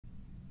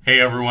Hey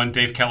everyone,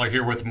 Dave Keller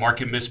here with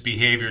Market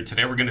Misbehavior.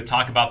 Today we're going to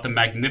talk about the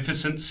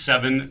Magnificent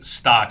 7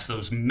 stocks,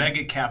 those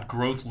mega cap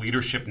growth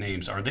leadership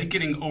names. Are they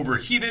getting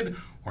overheated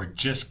or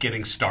just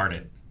getting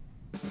started?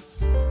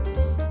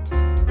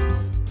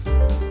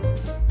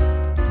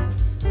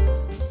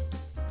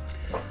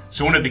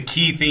 So one of the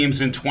key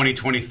themes in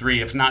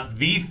 2023, if not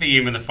the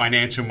theme in the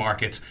financial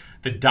markets,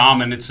 the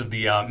dominance of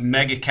the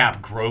mega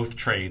cap growth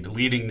trade, the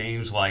leading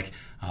names like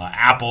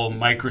Apple,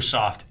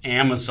 Microsoft,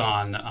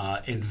 Amazon,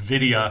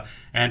 NVDA,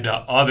 and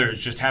others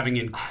just having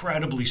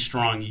incredibly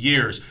strong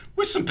years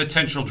with some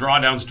potential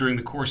drawdowns during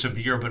the course of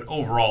the year, but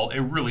overall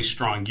a really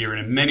strong year,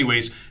 and in many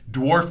ways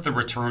dwarfed the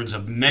returns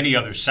of many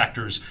other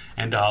sectors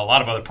and a lot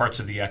of other parts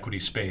of the equity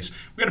space.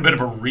 We had a bit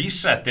of a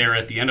reset there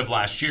at the end of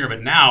last year,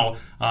 but now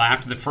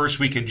after the first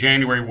week in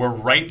January, we're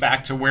right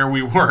back to where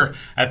we were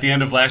at the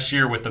end of last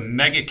year with the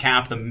mega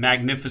cap, the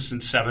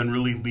Magnificent 7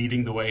 really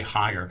leading the way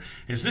higher.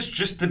 Is this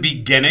just the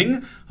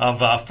beginning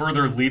of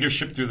further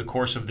leadership through the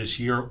course of this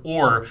year,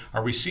 or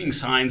are we seeing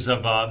signs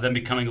of them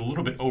becoming a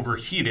little bit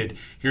overheated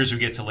here as we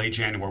get to late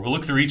January? We'll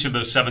look through each of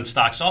those 7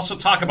 stocks. Also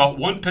talk about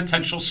one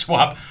potential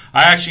swap.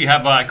 I actually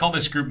have, I call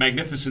this group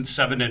Magnificent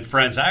 7 and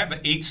Friends. I have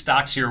 8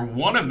 stocks here.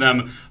 One of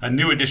them, a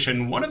new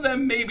addition. One of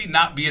them maybe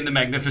not be in the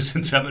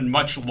Magnificent 7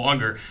 much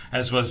longer,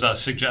 as was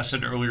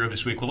suggested earlier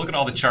this week. We'll look at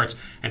all the charts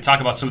and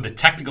talk about some of the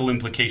technical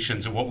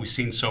implications of what we've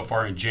seen so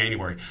far in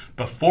January.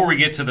 Before we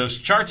get to those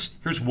charts,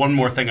 here's one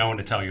more thing I want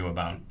to tell you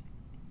about.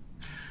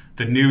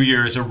 The new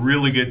year is a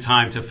really good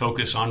time to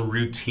focus on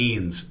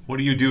routines. What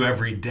do you do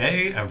every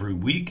day, every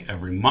week,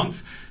 every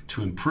month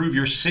to improve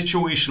your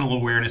situational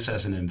awareness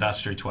as an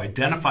investor, to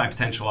identify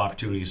potential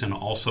opportunities and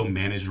also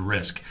manage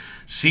risk?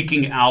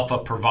 Seeking Alpha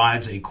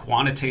provides a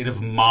quantitative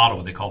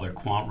model, they call their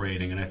quant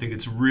rating, and I think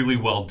it's really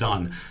well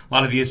done. A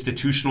lot of the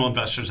institutional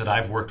investors that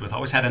I've worked with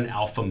always had an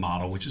alpha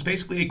model, which is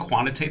basically a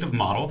quantitative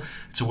model.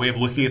 It's a way of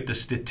looking at the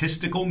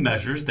statistical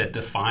measures that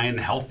define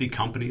healthy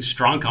companies,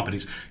 strong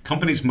companies,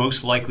 companies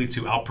most likely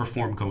to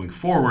outperform going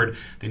forward.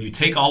 Then you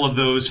take all of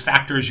those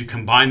factors, you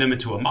combine them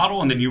into a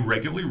model, and then you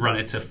regularly run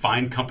it to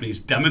find companies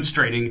demonstrating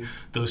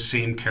those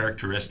same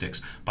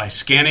characteristics. By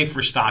scanning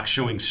for stocks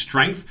showing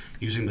strength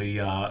using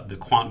the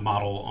quant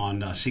model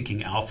on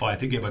Seeking Alpha, I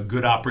think you have a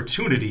good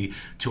opportunity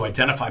to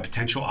identify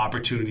potential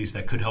opportunities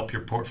that could help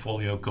your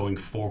portfolio going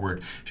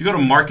forward. If you go to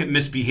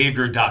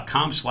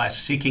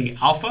marketmisbehavior.com/Seeking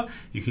Alpha,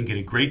 you can get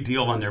a great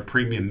deal on their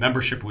premium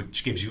membership,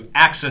 which gives you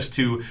access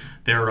to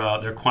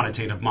their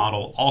quantitative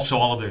model, also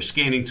all of their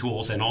scanning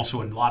tools, and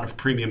also a lot of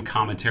premium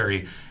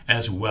commentary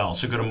as well.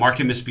 So go to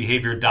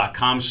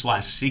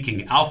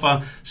marketmisbehavior.com/Seeking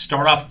Alpha.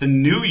 Start off the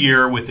new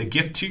year with a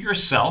gift to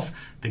yourself,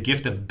 the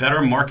gift of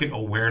better market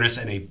awareness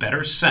and a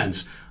better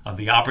sense of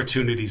the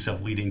opportunities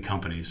of leading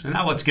companies. And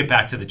now let's get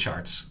back to the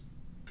charts.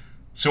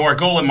 So our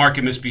goal at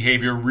Market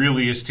Misbehavior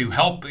really is to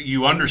help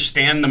you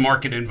understand the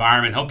market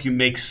environment, help you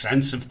make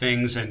sense of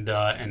things, and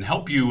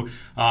help you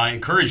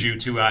encourage you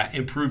to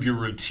improve your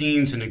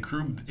routines and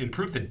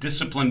improve the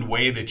disciplined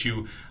way that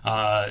you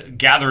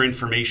gather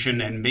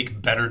information and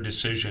make better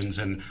decisions.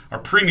 And our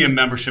premium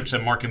memberships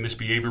at Market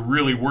Misbehavior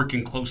really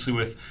working closely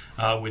with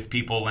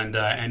people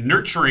and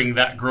nurturing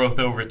that growth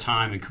over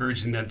time,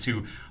 encouraging them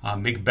to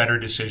make better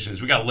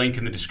decisions. We got a link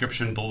in the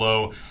description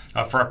below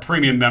for our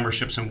premium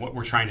memberships and what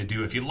we're trying to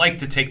do. If you'd like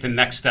to take the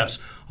next steps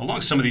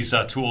along some of these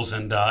tools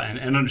and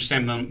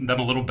understand them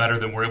a little better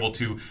than we're able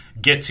to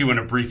get to in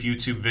a brief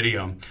YouTube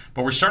video.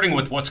 But we're starting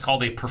with what's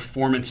called a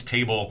performance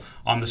table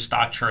on the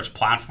Stock Charts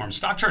platform.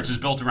 Stock Charts is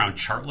built around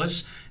chart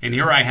lists, and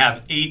here I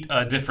have 8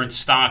 different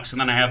stocks,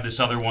 and then I have this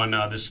other one,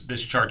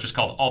 this chart just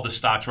called All the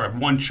Stocks, where I have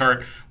one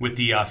chart with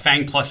the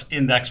FANG Plus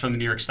index from the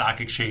New York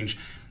Stock Exchange,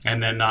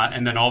 and then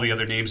all the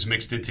other names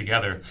mixed in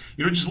together.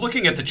 You know, just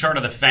looking at the chart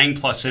of the FANG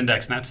Plus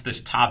Index, and that's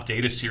this top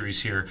data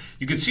series here,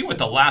 you can see what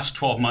the last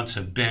 12 months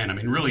have been. I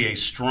mean, really a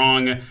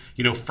strong,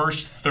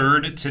 first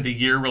third to the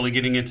year, really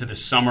getting into the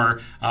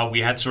summer. We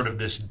had sort of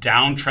this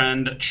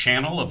downtrend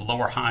channel of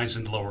lower highs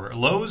and lower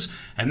lows,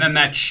 and then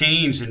that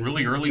changed in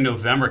really early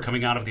November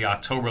coming out of the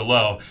October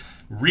low.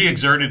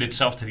 Re-exerted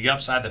itself to the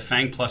upside, the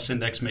FANG Plus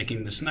Index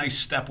making this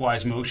nice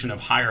stepwise motion of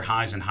higher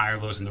highs and higher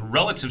lows, and the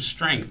relative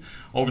strength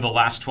over the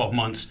last 12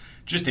 months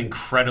just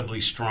incredibly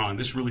strong.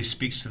 This really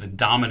speaks to the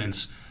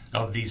dominance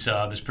of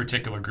this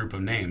particular group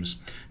of names.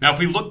 Now, if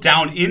we look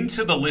down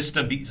into the list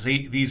of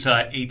these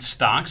 8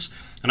 stocks,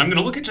 and I'm going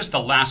to look at just the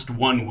last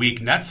 1 week.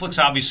 Netflix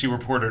obviously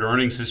reported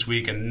earnings this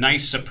week, a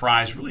nice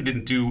surprise. Really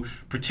didn't do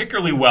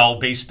particularly well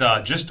based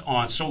just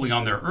solely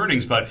on their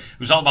earnings, but it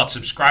was all about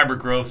subscriber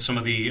growth. Some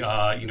of the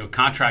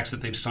contracts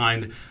that they've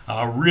signed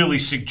really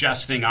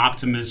suggesting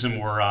optimism,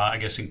 or I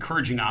guess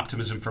encouraging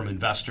optimism from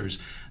investors.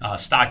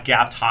 Stock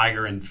gapped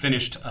higher and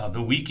finished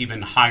the week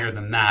even higher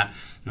than that.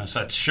 So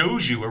that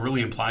shows you, it really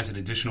implies that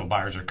additional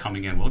buyers are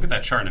coming in. We'll look at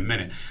that chart in a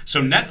minute.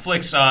 So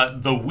Netflix,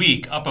 the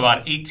week, up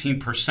about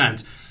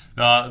 18%.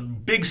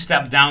 Big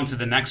step down to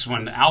the next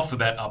one,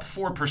 Alphabet up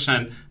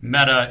 4%,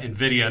 Meta,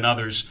 NVIDIA, and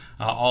others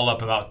all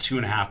up about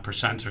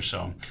 2.5% or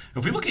so.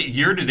 If we look at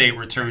year-to-date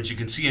returns, you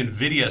can see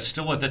NVIDIA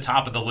still at the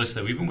top of the list,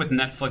 though. Even with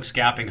Netflix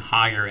gapping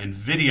higher,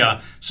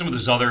 NVIDIA, some of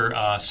those other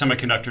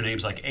semiconductor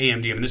names like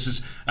AMD, this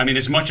is,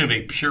 as much of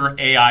a pure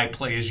AI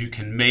play as you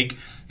can make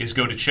is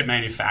go to chip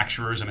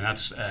manufacturers.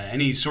 That's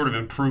any sort of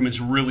improvements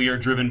really are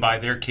driven by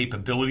their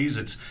capabilities.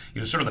 It's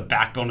sort of the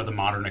backbone of the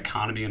modern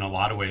economy in a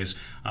lot of ways.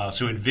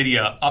 So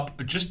NVIDIA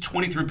up just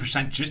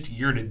 23% just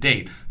year to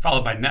date,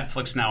 followed by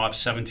Netflix now up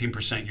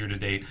 17% year to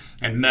date,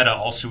 and Meta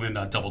also in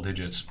double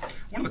digits.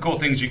 One of the cool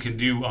things you can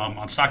do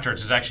on stock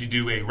charts is actually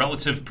do a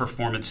relative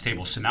performance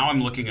table. So now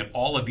I'm looking at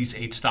all of these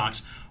 8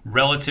 stocks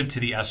relative to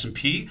the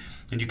S&P,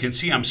 and you can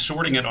see I'm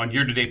sorting it on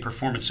year-to-date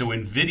performance. So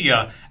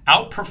NVIDIA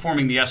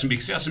outperforming the S&P,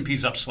 because the S&P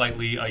is up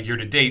slightly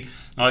year-to-date,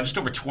 just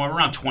over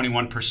around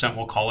 21%,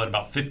 we'll call it,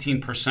 about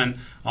 15%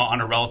 on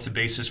a relative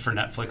basis for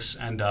Netflix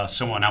and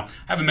so on. Now, I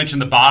haven't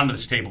mentioned the bottom of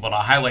this table, but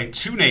I'll highlight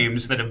 2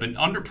 names that have been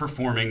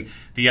underperforming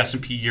the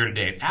S&P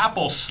year-to-date.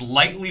 Apple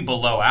slightly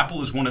below.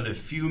 Apple is one of the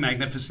few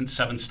Magnificent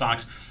 7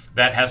 stocks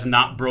that has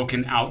not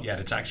broken out yet.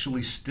 It's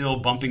actually still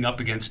bumping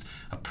up against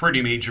a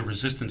pretty major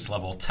resistance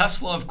level.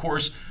 Tesla, of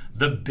course,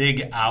 the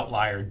big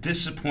outlier.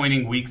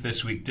 Disappointing week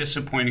this week,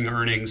 disappointing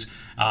earnings,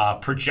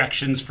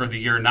 projections for the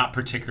year not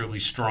particularly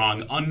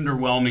strong,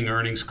 underwhelming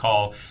earnings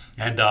call,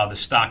 and the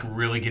stock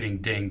really getting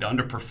dinged,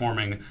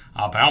 underperforming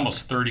by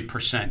almost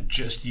 30%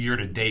 just year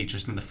to date,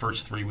 just in the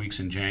first 3 weeks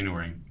in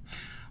January.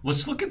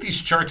 Let's look at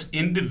these charts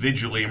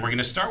individually, and we're going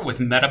to start with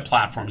Meta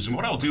Platforms. And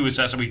what I'll do is,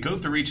 as we go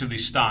through each of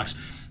these stocks,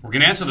 we're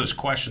going to answer those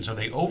questions. Are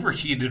they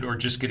overheated or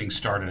just getting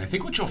started? I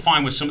think what you'll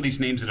find with some of these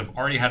names that have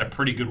already had a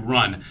pretty good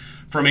run,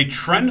 from a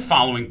trend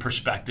following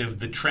perspective,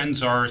 the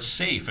trends are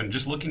safe. And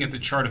just looking at the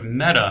chart of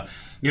Meta,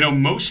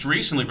 most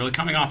recently, really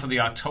coming off of the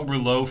October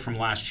low from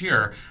last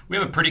year, we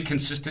have a pretty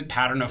consistent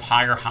pattern of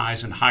higher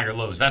highs and higher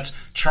lows. That's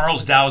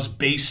Charles Dow's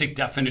basic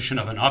definition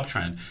of an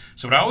uptrend.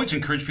 So what I always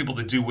encourage people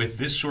to do with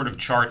this sort of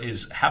chart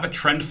is have a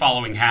trend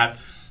following hat,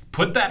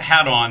 put that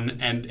hat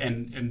on,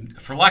 and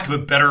for lack of a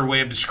better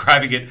way of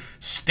describing it,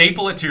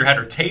 staple it to your head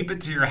or tape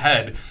it to your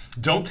head.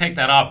 Don't take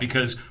that off,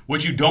 because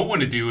what you don't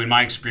want to do, in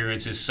my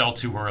experience, is sell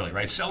too early,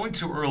 right? Selling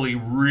too early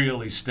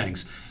really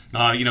stinks.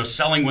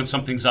 Selling when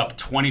something's up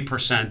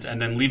 20%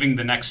 and then leaving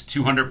the next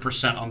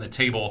 200% on the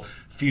table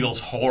feels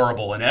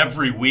horrible. And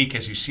every week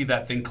as you see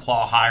that thing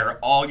claw higher,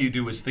 all you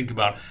do is think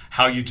about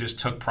how you just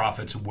took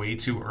profits way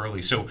too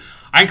early. So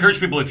I encourage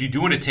people, if you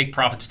do want to take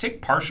profits,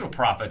 take partial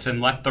profits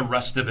and let the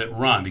rest of it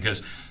run,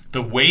 because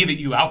the way that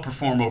you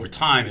outperform over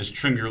time is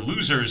trim your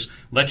losers,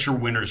 let your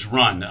winners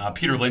run.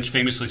 Peter Lynch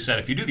famously said,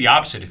 if you do the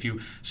opposite, if you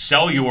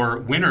sell your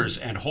winners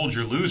and hold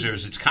your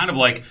losers, it's kind of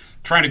like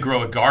trying to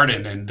grow a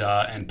garden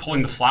and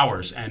pulling the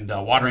flowers and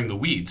watering the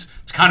weeds.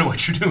 It's kind of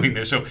what you're doing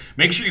there. So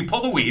make sure you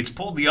pull the weeds,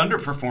 pull the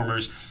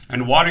underperformers,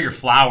 and water your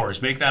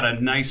flowers. Make that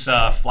a nice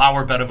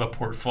flower bed of a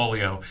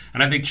portfolio.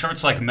 And I think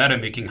charts like Meta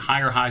making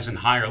higher highs and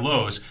higher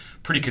lows,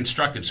 pretty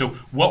constructive. So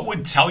what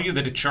would tell you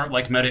that a chart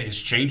like Meta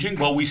is changing?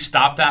 Well, we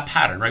stop that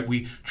pattern, right?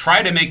 We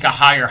try to make a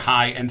higher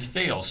high and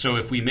fail. So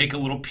if we make a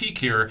little peak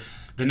here,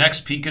 the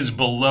next peak is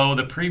below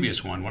the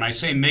previous one. When I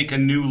say make a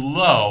new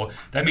low,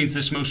 that means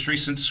this most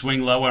recent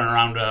swing low at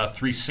around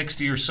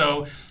 360 or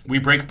so, we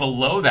break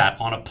below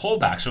that on a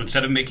pullback. So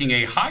instead of making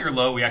a higher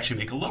low, we actually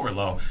make a lower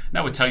low.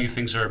 That would tell you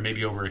things are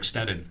maybe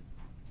overextended.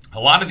 A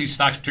lot of these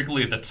stocks,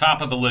 particularly at the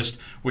top of the list,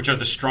 which are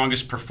the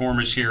strongest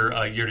performers here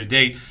year to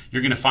date,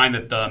 you're going to find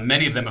that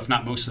many of them, if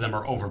not most of them,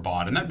 are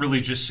overbought. And that really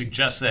just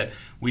suggests that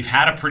we've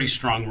had a pretty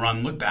strong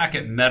run. Look back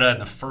at Meta in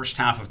the first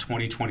half of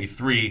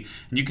 2023,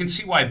 and you can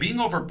see why being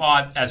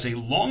overbought as a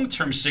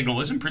long-term signal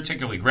isn't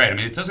particularly great.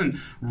 It doesn't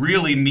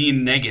really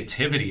mean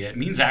negativity. It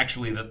means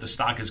actually that the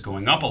stock is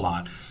going up a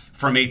lot.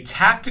 From a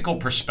tactical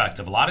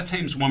perspective, a lot of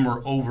times when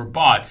we're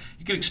overbought,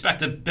 you can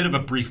expect a bit of a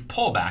brief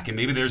pullback, and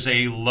maybe there's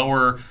a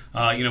lower,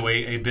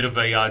 a bit of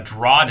a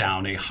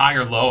drawdown, a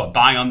higher low, a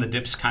buy on the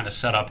dips kind of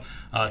setup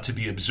to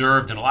be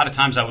observed. And a lot of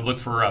times I would look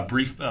for a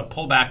brief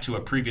pullback to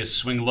a previous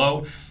swing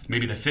low.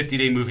 Maybe the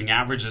 50-day moving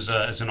average as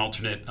an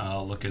alternate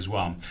look as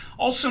well.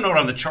 Also note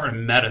on the chart of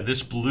Meta,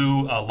 this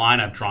blue line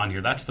I've drawn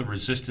here, that's the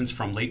resistance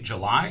from late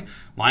July.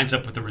 Lines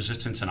up with the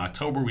resistance in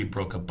October. We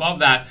broke above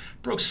that,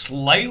 broke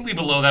slightly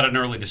below that in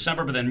early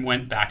December, but then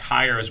went back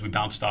higher as we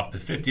bounced off the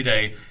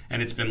 50-day,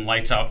 and it's been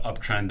lights out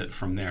uptrend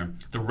from there.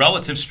 The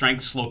relative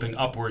strength sloping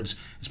upwards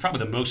is probably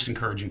the most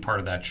encouraging part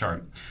of that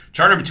chart.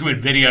 Chart number 2,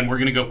 NVIDIA, and we're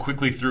going to go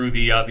quickly through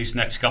these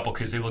next couple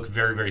because they look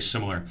very, very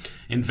similar.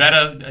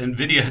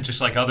 NVIDIA,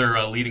 just like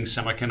other leading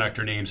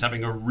semiconductor names,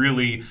 having a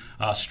really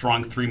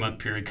strong 3-month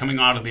period, coming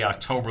out of the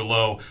October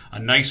low, a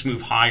nice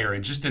move higher,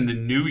 and just in the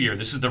new year,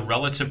 this is the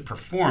relative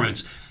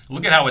performance.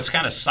 Look at how it's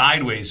kind of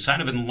sideways,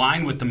 kind of in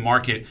line with the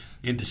market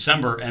in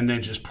December, and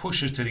then just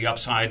pushes to the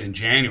upside in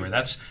January.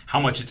 That's how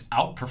much it's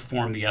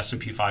outperformed the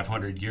S&P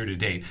 500 year to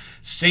date.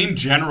 Same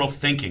general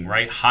thinking,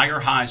 right? Higher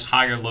highs,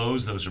 higher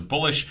lows, those are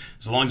bullish.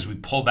 As long as we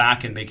pull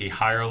back and make a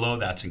higher low,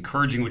 that's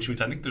encouraging, which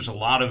means I think there's a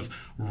lot of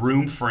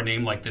room for a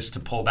name like this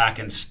to pull back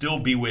and still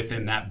be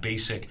within that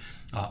basic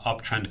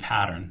uptrend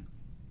pattern.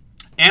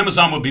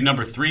 Amazon would be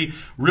number 3,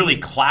 really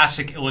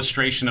classic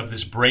illustration of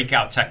this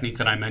breakout technique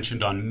that I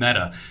mentioned on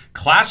Meta.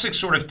 Classic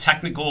sort of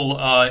technical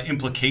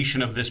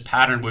implication of this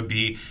pattern would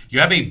be you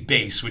have a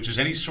base, which is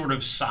any sort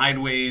of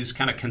sideways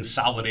kind of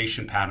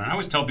consolidation pattern. I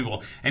always tell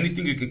people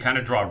anything you can kind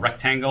of draw a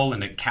rectangle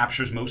and it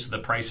captures most of the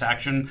price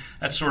action,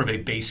 that's sort of a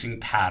basing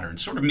pattern.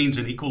 Sort of means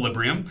an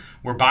equilibrium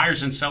where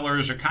buyers and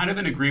sellers are kind of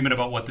in agreement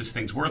about what this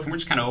thing's worth, and we're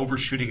just kind of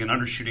overshooting and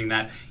undershooting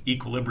that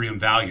equilibrium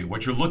value.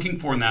 What you're looking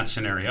for in that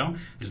scenario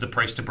is the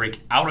price to break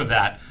out of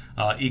that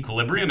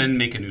equilibrium and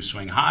make a new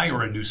swing high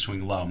or a new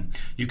swing low.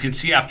 You can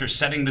see after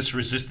setting this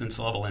resistance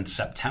level in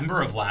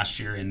September of last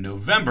year, in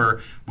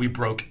November, we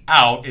broke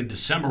out. In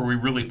December, we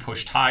really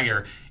pushed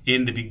higher.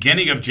 In the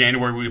beginning of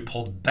January, we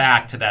pulled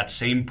back to that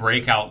same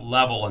breakout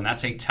level, and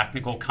that's a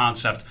technical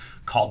concept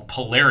called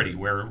polarity,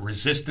 where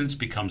resistance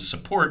becomes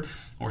support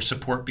or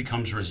support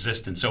becomes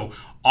resistance. So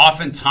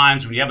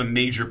oftentimes when you have a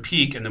major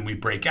peak and then we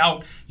break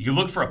out, you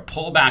look for a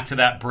pullback to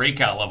that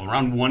breakout level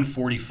around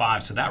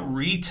 145. So that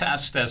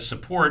retest as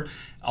support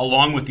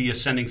along with the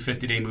ascending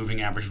 50-day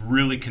moving average,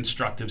 really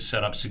constructive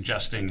setup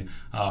suggesting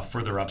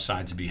further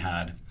upside to be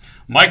had.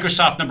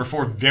 Microsoft, number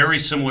 4, very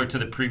similar to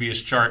the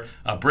previous chart.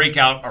 A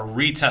breakout, a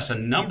retest, a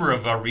number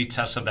of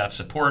retests of that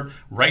support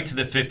right to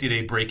the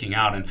 50-day breaking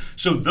out. And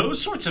so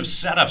those sorts of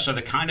setups are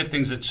the kind of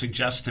things that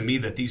suggest to me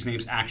that these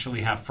names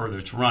actually have further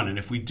to run. And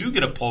if we do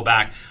get a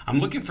pullback, I'm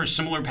looking for a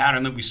similar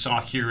pattern that we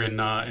saw here in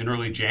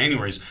early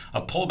January,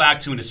 a pullback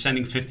to an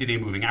ascending 50-day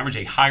moving average,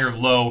 a higher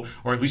low,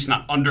 or at least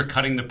not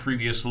undercutting the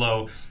previous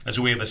low, as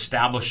a way of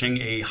establishing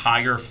a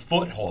higher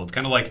foothold,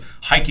 kind of like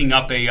hiking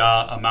up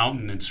a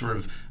mountain and sort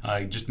of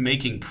just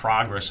making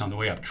progress on the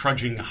way up,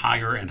 trudging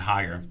higher and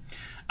higher.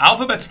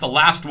 Alphabet's the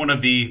last one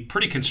of the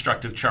pretty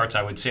constructive charts,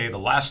 I would say. The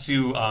last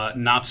two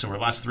not so, or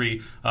last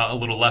three a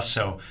little less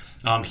so.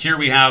 Here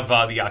we have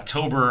the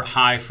October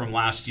high from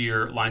last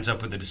year lines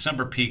up with the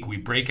December peak. We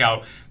break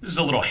out. This is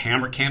a little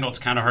hammer candle. It's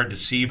kind of hard to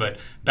see, but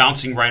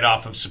bouncing right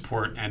off of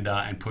support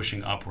and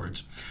pushing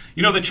upwards.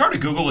 You know, the chart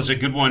of Google is a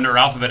good one, or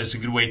Alphabet is a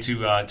good way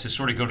to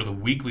sort of go to the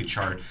weekly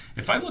chart.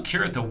 If I look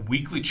here at the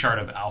weekly chart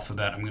of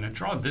Alphabet, I'm going to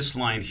draw this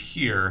line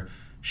here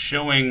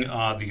showing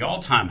the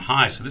all-time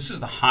high. So this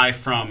is the high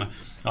from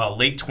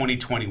late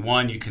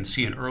 2021. You can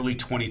see in early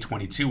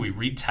 2022, we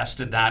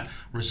retested that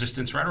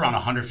resistance right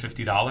around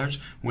 $150.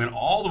 Went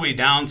all the way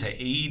down to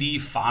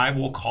 85,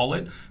 we'll call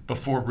it,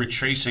 before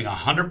retracing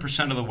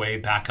 100% of the way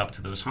back up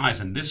to those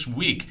highs. And this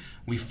week,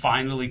 we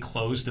finally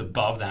closed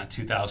above that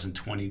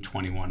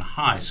 2020-21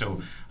 high.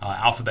 So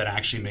Alphabet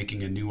actually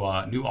making a new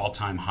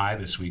all-time high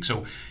this week.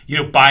 So, you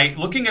know, by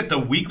looking at the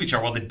weekly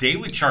chart, while the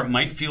daily chart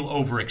might feel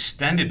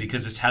overextended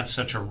because it's had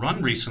such a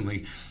run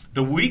recently,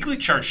 the weekly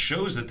chart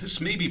shows that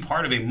this may be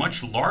part of a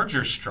much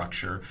larger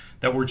structure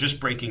that we're just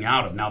breaking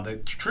out of. Now, the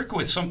trick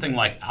with something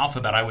like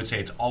Alphabet, I would say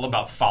it's all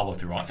about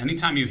follow-through.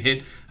 Anytime you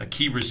hit a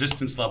key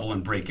resistance level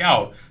and break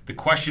out, the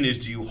question is,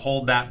 do you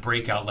hold that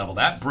breakout level?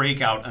 That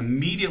breakout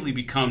immediately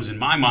becomes, in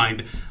my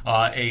mind,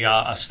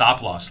 a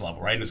stop-loss level,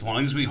 right? And as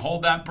long as we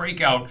hold that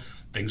breakout,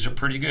 things are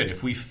pretty good.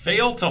 If we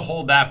fail to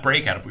hold that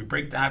breakout, if we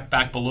break that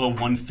back below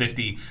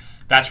 150,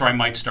 that's where I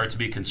might start to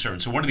be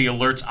concerned. So one of the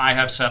alerts I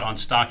have set on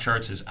stock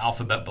charts is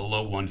Alphabet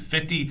below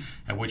 150,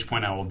 at which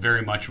point I will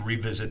very much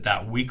revisit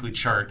that weekly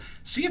chart,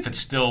 see if it's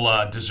still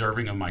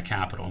deserving of my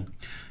capital.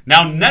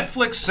 Now,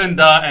 Netflix and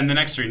the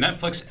next three,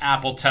 Netflix,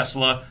 Apple,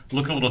 Tesla,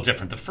 look a little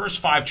different. The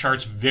first 5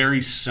 charts,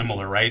 very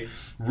similar, right?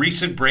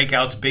 Recent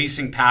breakouts,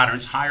 basing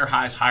patterns, higher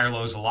highs, higher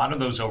lows, a lot of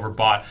those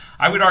overbought.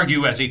 I would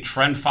argue as a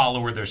trend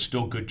follower, they're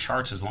still good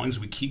charts as long as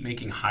we keep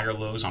making higher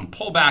lows on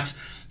pullbacks.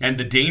 And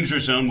the danger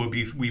zone would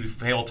be we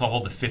fail to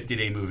hold the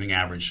 50-day moving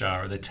average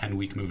or the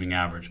 10-week moving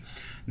average.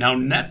 Now,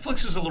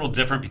 Netflix is a little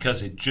different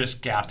because it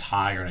just gapped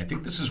higher. And I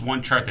think this is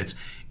one chart that's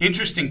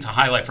interesting to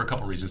highlight for a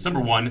couple of reasons.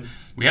 Number one,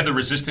 we had the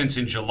resistance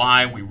in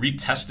July. We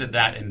retested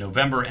that in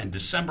November and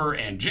December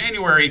and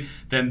January.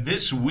 Then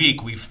this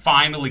week, we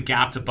finally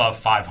gapped above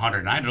 500.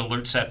 And I had an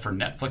alert set for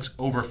Netflix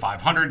over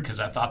 500 because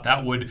I thought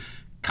that would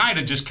kind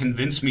of just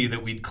convince me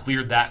that we'd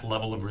cleared that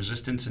level of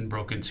resistance and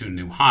broke into a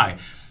new high.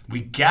 We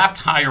gapped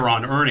higher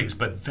on earnings,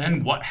 but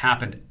then what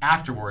happened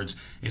afterwards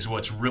is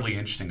what's really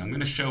interesting. I'm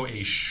going to show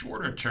a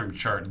shorter term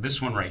chart,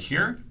 this one right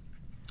here,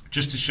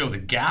 just to show the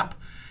gap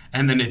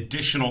and then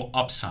additional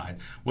upside.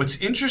 What's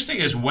interesting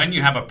is when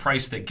you have a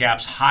price that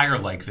gaps higher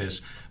like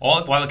this,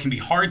 while it can be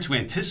hard to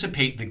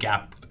anticipate the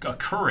gap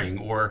occurring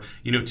or,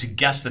 you know, to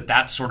guess that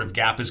that sort of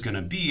gap is going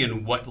to be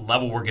and what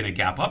level we're going to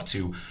gap up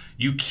to,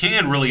 you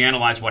can really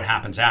analyze what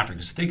happens after.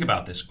 Because think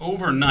about this,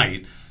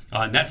 overnight,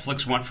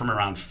 Netflix went from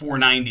around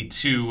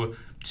 492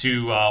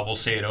 to, we'll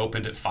say it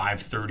opened at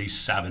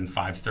 537,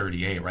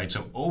 538, right?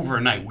 So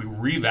overnight, we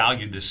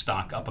revalued this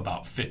stock up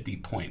about 50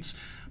 points.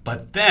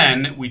 But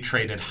then we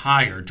traded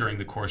higher during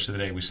the course of the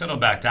day. We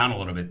settled back down a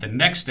little bit. The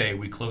next day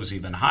we closed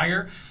even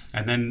higher,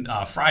 and then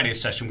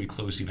Friday's session we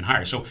closed even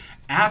higher. So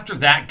after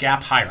that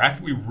gap higher,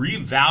 after we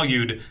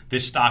revalued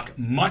this stock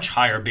much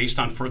higher based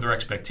on further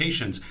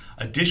expectations,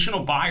 additional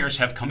buyers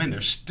have come in.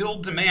 There's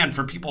still demand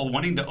for people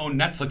wanting to own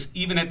Netflix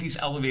even at these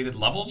elevated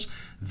levels.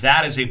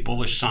 That is a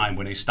bullish sign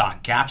when a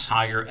stock gaps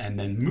higher and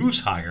then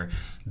moves higher.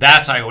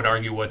 That's, I would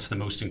argue, what's the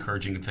most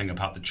encouraging thing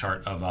about the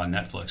chart of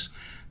Netflix.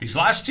 These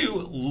last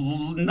two,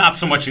 not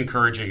so much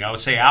encouraging. I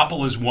would say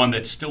Apple is one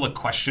that's still a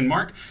question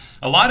mark.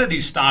 A lot of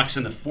these stocks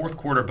in the fourth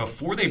quarter,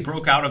 before they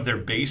broke out of their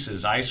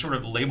bases, I sort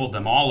of labeled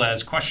them all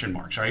as question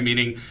marks, right?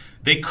 Meaning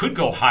they could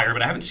go higher,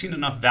 but I haven't seen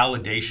enough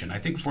validation. I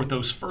think for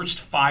those first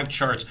 5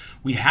 charts,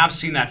 we have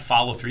seen that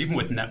follow through. Even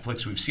with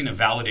Netflix, we've seen a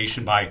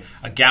validation by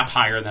a gap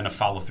higher and then a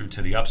follow through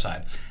to the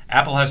upside.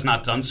 Apple has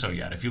not done so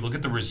yet. If you look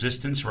at the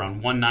resistance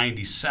around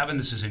 197,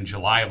 this is in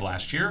July of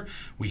last year.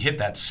 We hit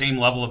that same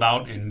level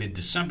about in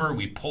mid-December.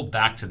 We pulled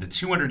back to the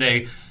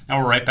 200-day.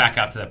 Now we're right back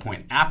out to that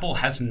point. Apple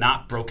has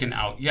not broken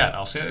out yet.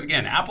 I'll say that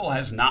again. Apple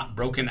has not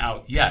broken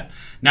out yet.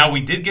 Now,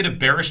 we did get a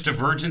bearish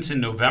divergence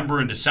in November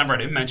and December. I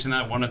didn't mention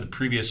that in one of the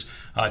previous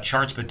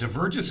charts, but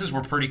divergences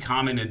were pretty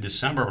common in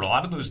December. But a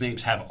lot of those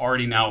names have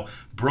already now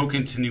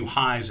broken to new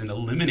highs and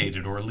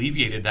eliminated or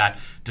alleviated that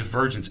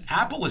divergence.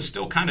 Apple is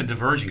still kind of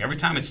diverging. Every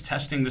time it's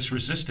testing this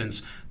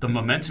resistance, the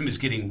momentum is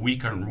getting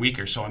weaker and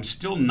weaker. So I'm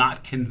still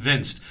not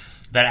convinced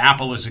that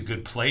Apple is a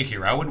good play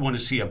here. I would want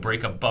to see a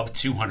break above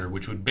 200,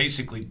 which would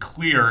basically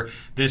clear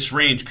this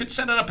range. Could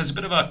set it up as a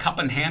bit of a cup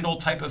and handle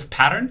type of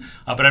pattern,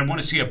 but I'd want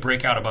to see a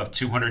breakout above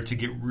 200 to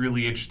get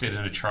really interested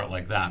in a chart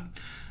like that.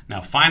 Now,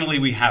 finally,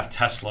 we have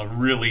Tesla,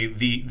 really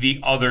the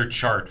other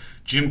chart.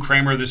 Jim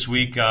Cramer this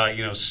week,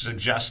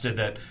 suggested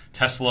that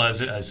Tesla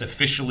is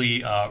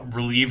officially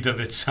relieved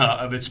of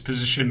its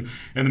position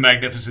in the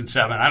Magnificent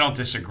Seven. I don't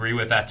disagree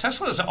with that.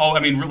 Tesla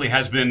really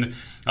has been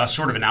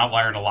sort of an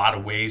outlier in a lot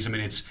of ways. I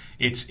mean,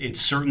 it's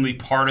certainly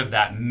part of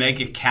that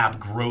mega cap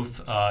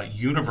growth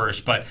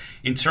universe. But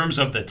in terms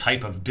of the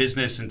type of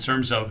business, in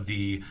terms of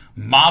the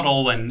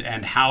model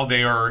and how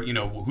they are,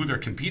 who they're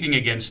competing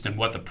against and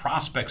what the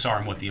prospects are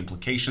and what the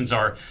implications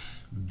are,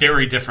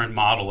 very different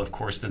model, of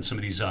course, than some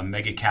of these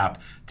mega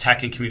cap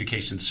tech and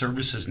communication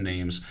services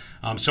names.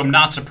 So I'm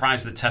not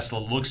surprised that Tesla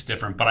looks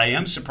different, but I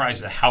am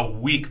surprised at how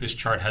weak this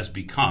chart has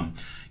become.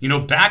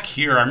 Back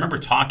here, I remember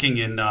talking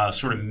in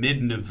sort of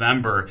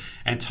mid-November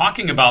and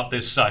talking about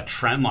this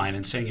trend line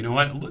and saying,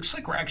 it looks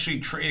like we're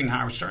actually trading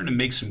high. We're starting to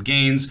make some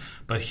gains,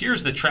 but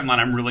here's the trend line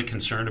I'm really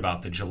concerned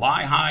about. The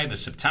July high, the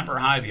September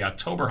high, the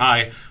October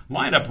high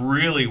lined up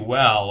really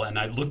well, and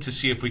I'd look to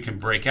see if we can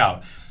break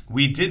out.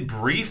 We did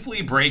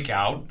briefly break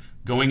out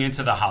going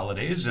into the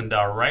holidays, and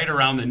right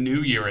around the new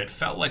year, it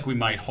felt like we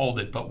might hold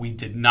it, but we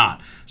did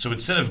not. So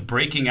instead of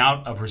breaking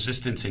out of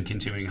resistance and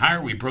continuing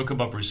higher, we broke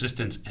above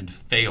resistance and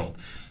failed.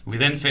 We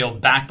then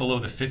failed back below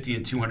the 50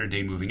 and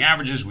 200-day moving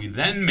averages. We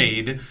then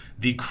made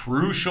the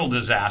crucial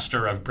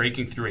disaster of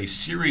breaking through a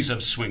series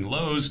of swing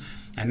lows,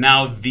 and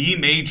now the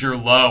major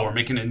low, we're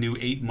making a new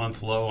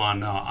 8-month low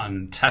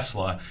on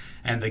Tesla,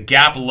 and the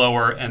gap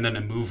lower and then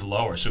a move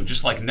lower. So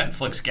just like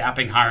Netflix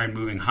gapping higher and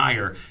moving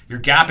higher, you're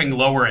gapping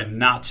lower and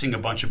not seeing a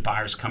bunch of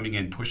buyers coming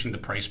in, pushing the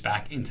price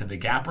back into the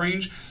gap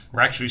range.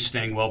 We're actually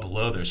staying well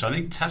below there. So I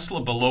think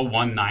Tesla below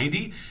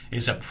 190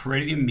 is a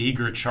pretty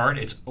meager chart.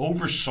 It's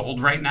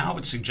oversold right now.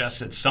 It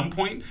suggests at some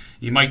point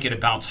you might get a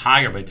bounce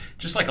higher, but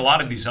just like a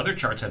lot of these other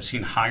charts, I've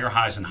seen higher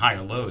highs and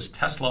higher lows.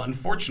 Tesla,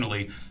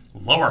 unfortunately,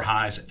 lower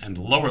highs and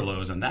lower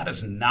lows, and that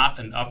is not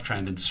an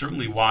uptrend, and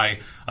certainly why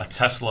a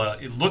Tesla,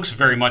 it looks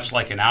very much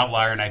like an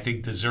outlier, and I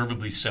think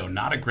deservedly so.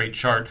 Not a great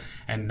chart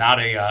and not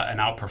an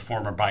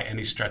outperformer by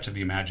any stretch of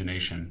the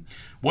imagination.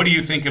 What do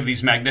you think of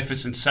these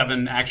Magnificent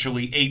Seven,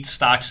 actually 8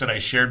 stocks that I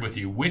shared with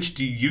you? Which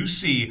do you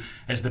see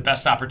as the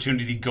best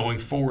opportunity going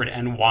forward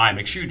and why?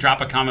 Make sure you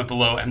drop a comment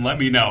below and let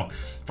me know.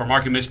 For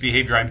Market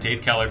Misbehavior, I'm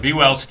Dave Keller. Be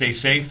well, stay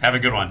safe, have a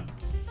good one.